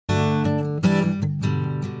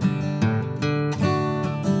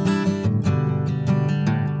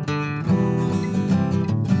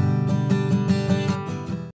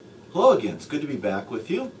again. It's good to be back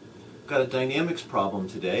with you. Got a dynamics problem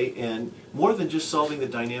today, and more than just solving the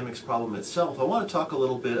dynamics problem itself, I want to talk a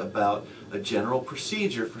little bit about a general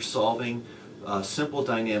procedure for solving simple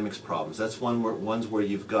dynamics problems. That's ones where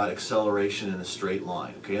you've got acceleration in a straight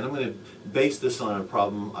line. Okay, and I'm going to base this on a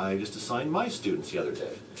problem I just assigned my students the other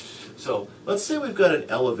day. So let's say we've got an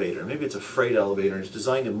elevator. Maybe it's a freight elevator, and it's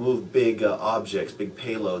designed to move big objects, big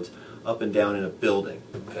payloads, up and down in a building.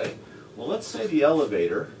 Okay. Well, let's say the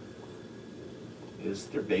elevator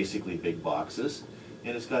they're basically big boxes,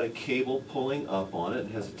 and it's got a cable pulling up on it.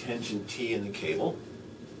 It has a tension T in the cable.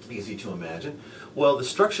 Easy to imagine. Well, the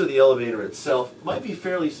structure of the elevator itself might be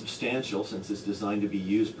fairly substantial since it's designed to be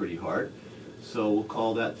used pretty hard. So we'll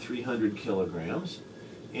call that 300 kilograms.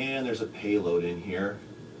 And there's a payload in here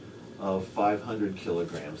of 500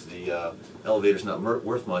 kilograms. The elevator's not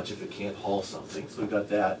worth much if it can't haul something, so we've got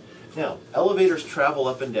that. Now, elevators travel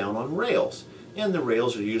up and down on rails, and the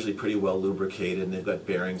rails are usually pretty well lubricated, and they've got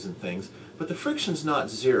bearings and things, but the friction's not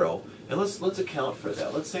zero, and let's account for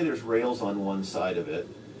that. Let's say there's rails on one side of it.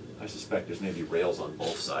 I suspect there's maybe rails on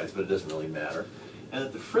both sides, but it doesn't really matter. And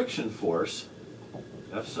that the friction force,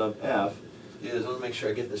 F sub F, is, let me make sure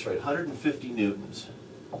I get this right, 150 newtons.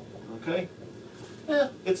 Okay?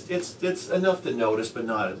 It's enough to notice, but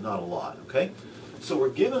not a lot, okay? So we're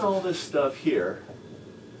given all this stuff here,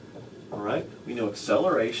 all right? We know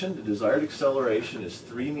acceleration, the desired acceleration is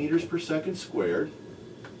 3 meters per second squared,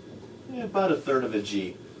 about a third of a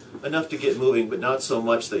g. Enough to get moving, but not so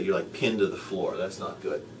much that you're like pinned to the floor. That's not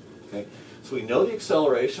good, okay? So we know the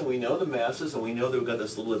acceleration, we know the masses, and we know that we've got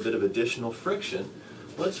this little bit of additional friction.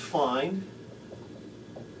 Let's find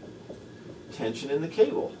tension in the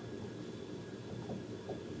cable.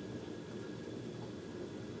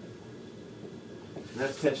 And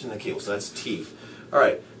that's tension in the cable, so that's T. All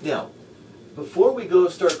right, now, before we go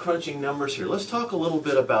start crunching numbers here, let's talk a little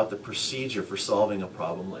bit about the procedure for solving a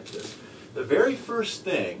problem like this. The very first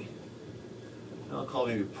thing, I'll call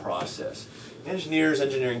it maybe process. Engineers,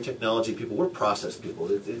 engineering technology people, we're process people.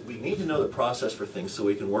 We need to know the process for things so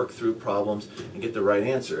we can work through problems and get the right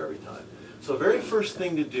answer every time. So the very first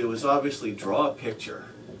thing to do is obviously draw a picture.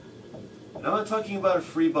 And I'm not talking about a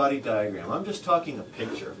free body diagram. I'm just talking a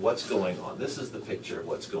picture of what's going on. This is the picture of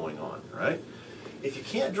what's going on, right? If you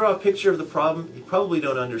can't draw a picture of the problem, you probably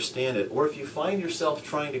don't understand it. Or if you find yourself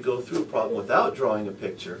trying to go through a problem without drawing a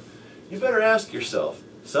picture, you better ask yourself,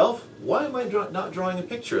 why am I not drawing a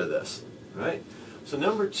picture of this? Right? So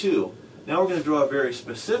number 2, now we're going to draw a very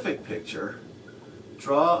specific picture.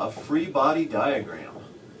 Draw a free body diagram.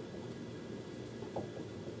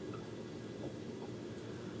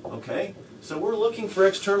 Okay? So we're looking for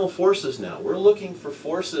external forces now. We're looking for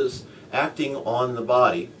forces acting on the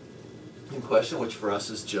body in question, which for us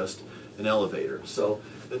is just an elevator. So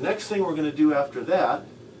the next thing we're going to do after that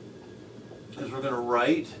is we're going to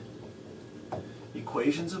write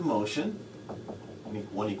equations of motion,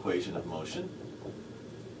 one equation of motion,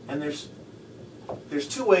 and there's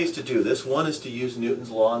 2 ways to do this. One is to use Newton's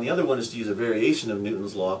law, and the other one is to use a variation of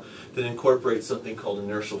Newton's law that incorporates something called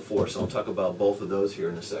inertial force. I'll talk about both of those here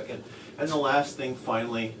in a second. And the last thing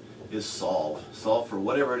finally is solve. Solve for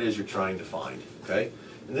whatever it is you're trying to find. Okay?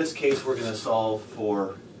 In this case, we're going to solve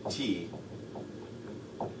for T.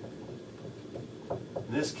 In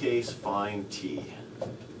this case, find T.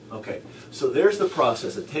 Okay, so there's the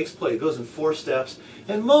process. It takes place, it goes in 4 steps,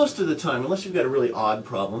 and most of the time, unless you've got a really odd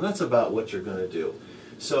problem, that's about what you're going to do.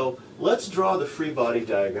 So let's draw the free body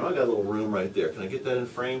diagram. I've got a little room right there. Can I get that in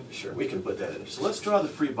frame? Sure, we can put that in. So let's draw the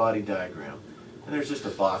free body diagram. And there's just a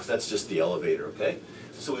box. That's just the elevator, okay?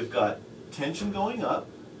 So we've got tension going up,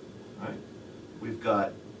 right? We've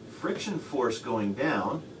got friction force going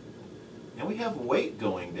down, and we have weight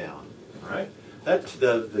going down, all right?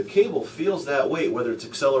 The cable feels that weight whether it's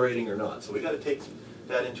accelerating or not. So we've got to take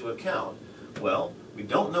that into account. Well, we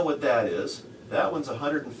don't know what that is. That one's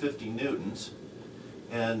 150 newtons.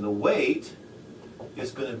 And the weight is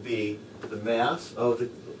going to be the mass of the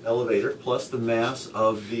elevator plus the mass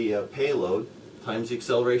of the payload times the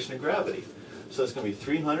acceleration of gravity. So it's going to be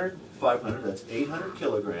 300, 500, that's 800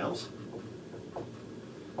 kilograms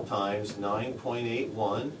times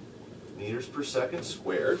 9.81 meters per second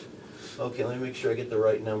squared. Okay, let me make sure I get the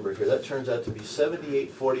right number here. That turns out to be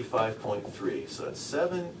 7845.3. So that's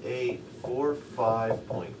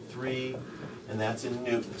 7845.3, and that's in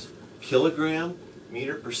newtons. Kilogram,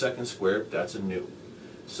 meter per second squared, that's a newton.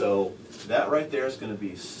 So that right there is going to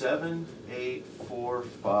be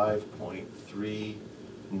 7845.3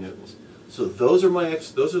 newtons. So those are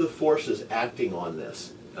the forces acting on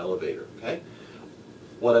this elevator, okay?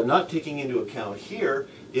 What I'm not taking into account here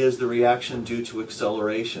is the reaction due to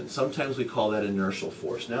acceleration. Sometimes we call that inertial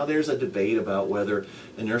force. Now there's a debate about whether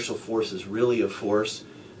inertial force is really a force.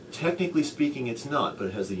 Technically speaking, it's not, but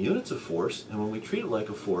it has the units of force, and when we treat it like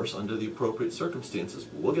a force under the appropriate circumstances,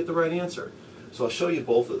 we'll get the right answer. So I'll show you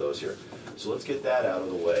both of those here. So let's get that out of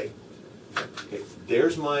the way. Okay,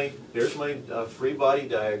 there's my free body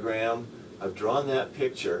diagram. I've drawn that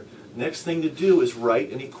picture. Next thing to do is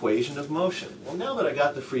write an equation of motion. Well, now that I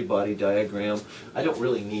got the free body diagram, I don't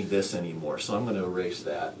really need this anymore, so I'm going to erase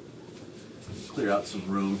that. Clear out some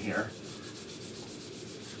room here.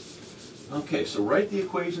 Okay, so write the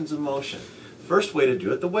equations of motion. First way to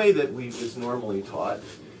do it, the way that is normally taught,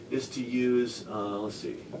 is to use, let's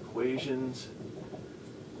see, equation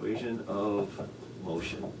of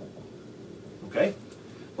motion. Okay?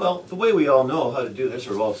 Well, the way we all know how to do this,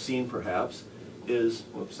 or have all seen perhaps, is,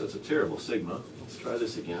 whoops, that's a terrible sigma. Let's try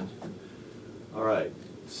this again. All right,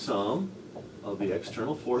 sum of the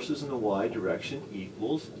external forces in the y direction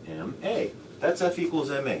equals ma. That's F equals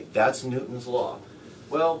ma. That's Newton's law.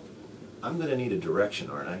 Well, I'm going to need a direction,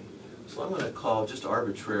 aren't I? So I'm going to call, just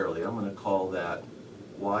arbitrarily, I'm going to call that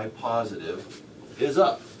y positive is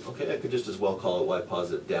up. Okay, I could just as well call it y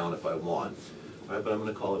positive down if I want. All right, but I'm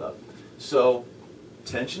going to call it up. So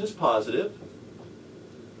tension is positive.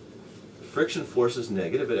 Friction force is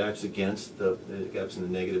negative. It acts against it acts in the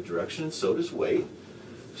negative direction, and so does weight.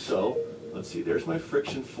 So let's see, there's my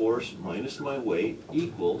friction force minus my weight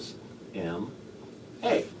equals ma.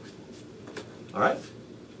 All right?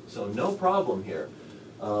 So no problem here.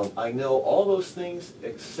 I know all those things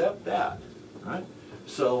except that. All right?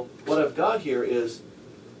 So what I've got here is,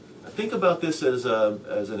 think about this as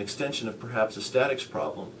an extension of perhaps a statics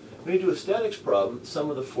problem. When you do a statics problem, sum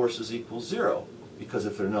of the forces equals 0, because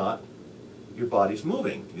if they're not, your body's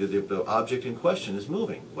moving. The object in question is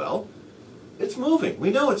moving. Well, it's moving. We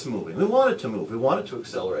know it's moving. We want it to move. We want it to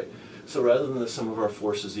accelerate. So rather than the sum of our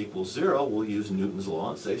forces equals 0, we'll use Newton's law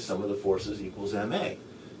and say sum of the forces equals ma. In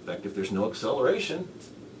fact, if there's no acceleration,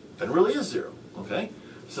 then it really is 0. Okay?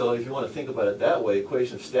 So if you want to think about it that way,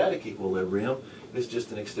 equation of static equilibrium is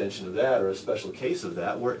just an extension of that, or a special case of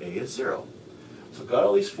that, where a is 0. So I've got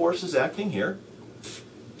all these forces acting here.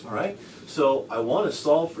 All right? So I want to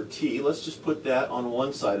solve for t. Let's just put that on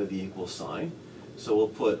one side of the equal sign. So we'll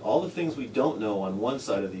put all the things we don't know on one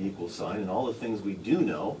side of the equal sign and all the things we do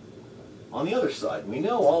know on the other side. We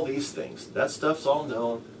know all these things. That stuff's all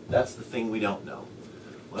known. That's the thing we don't know.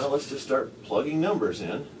 Well, let's just start plugging numbers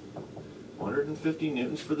in. 150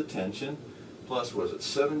 newtons for the tension, plus, what is it,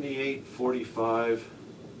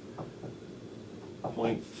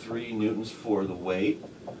 7845.3 newtons for the weight,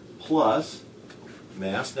 plus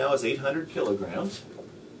mass now is 800 kilograms,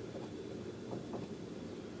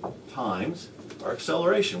 times our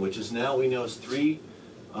acceleration, which is now we know is 3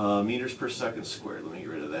 meters per second squared. Let me get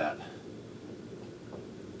rid of that.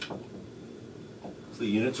 So the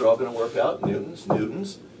units are all going to work out.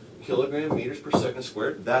 Newtons, kilogram, meters per second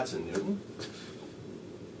squared. That's in Newton.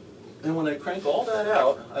 And when I crank all that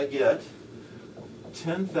out, I get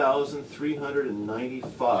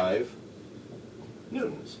 10,395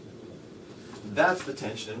 newtons. That's the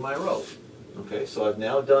tension in my rope. Okay, so I've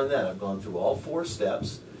now done that. I've gone through all 4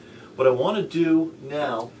 steps. What I want to do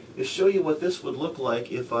now is show you what this would look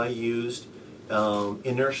like if I used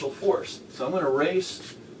inertial force. So I'm going to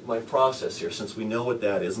erase my process here, since we know what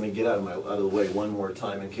that is. Let me get out of the way one more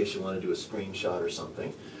time in case you want to do a screenshot or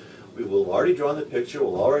something. We will have already drawn the picture.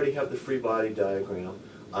 We'll already have the free body diagram.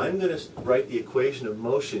 I'm going to write the equation of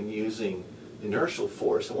motion using inertial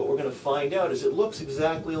force, and what we're going to find out is it looks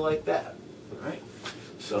exactly like that. All right?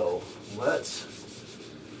 So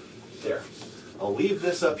there. I'll leave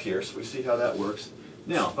this up here so we see how that works.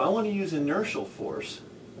 Now, if I want to use inertial force,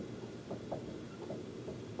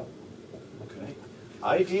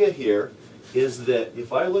 idea here is that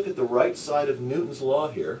if I look at the right side of Newton's law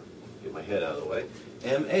here, get my head out of the way,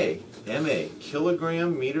 ma,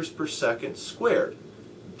 kilogram meters per second squared.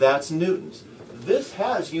 That's Newton's. This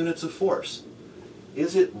has units of force.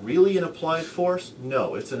 Is it really an applied force?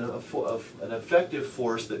 No, it's an effective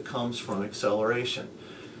force that comes from acceleration.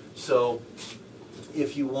 So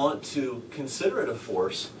if you want to consider it a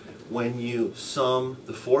force, when you sum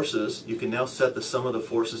the forces, you can now set the sum of the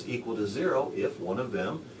forces equal to 0 if one of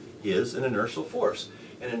them is an inertial force.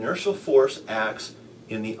 An inertial force acts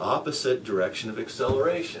in the opposite direction of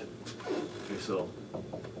acceleration. Okay, so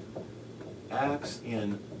acts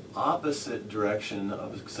in opposite direction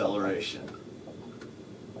of acceleration.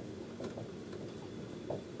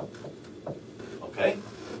 Okay?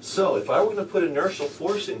 So if I were going to put inertial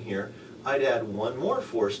force in here, I'd add one more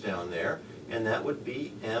force down there, and that would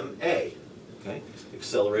be ma. Okay?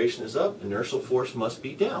 Acceleration is up, inertial force must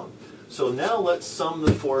be down. So now let's sum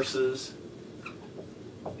the forces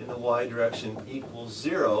in the y direction equals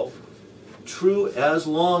 0, true as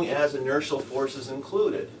long as inertial force is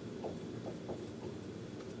included.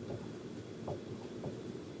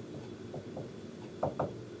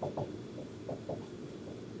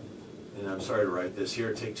 And I'm sorry to write this here,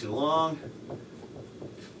 it'd take too long.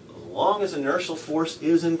 As long as inertial force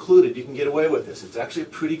is included, you can get away with this. It's actually a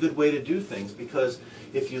pretty good way to do things, because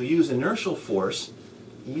if you use inertial force,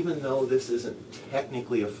 even though this isn't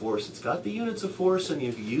technically a force, it's got the units of force, and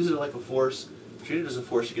if you use it like a force, treat it as a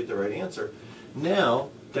force, you get the right answer. Now,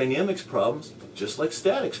 dynamics problems, just like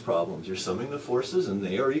statics problems, you're summing the forces and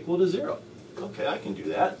they are equal to 0. Okay, I can do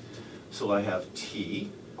that. So I have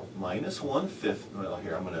T minus 1/5, well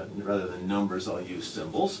here I'm going to, rather than numbers, I'll use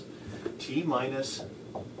symbols. T minus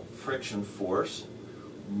friction force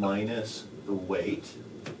minus the weight.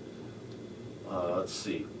 Let's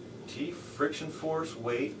see. T friction force,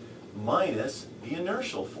 weight, minus the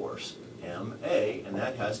inertial force, MA, and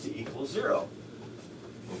that has to equal 0.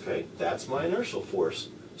 Okay, that's my inertial force.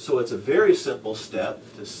 So it's a very simple step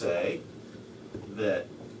to say that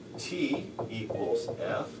T equals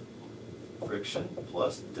F friction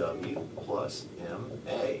plus W plus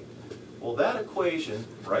MA. Well, that equation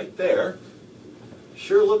right there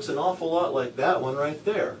sure looks an awful lot like that one right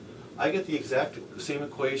there. I get the exact same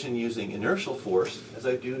equation using inertial force as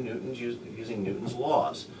I do using Newton's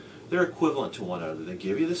laws. They're equivalent to one another. They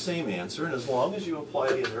give you the same answer, and as long as you apply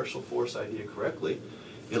the inertial force idea correctly,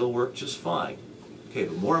 it'll work just fine. Okay,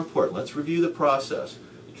 but more important, let's review the process.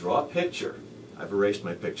 Draw a picture. I've erased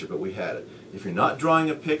my picture, but we had it. If you're not drawing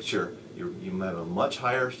a picture, you have a much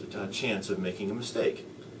higher chance of making a mistake.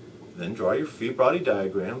 Then draw your free body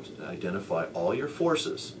diagrams and identify all your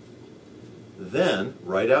forces. Then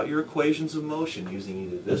write out your equations of motion using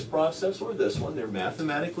either this process or this one. They're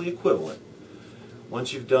mathematically equivalent.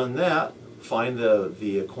 Once you've done that, find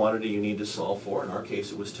the quantity you need to solve for. In our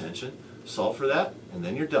case, it was tension. Solve for that, and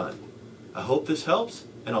then you're done. I hope this helps,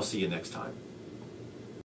 and I'll see you next time.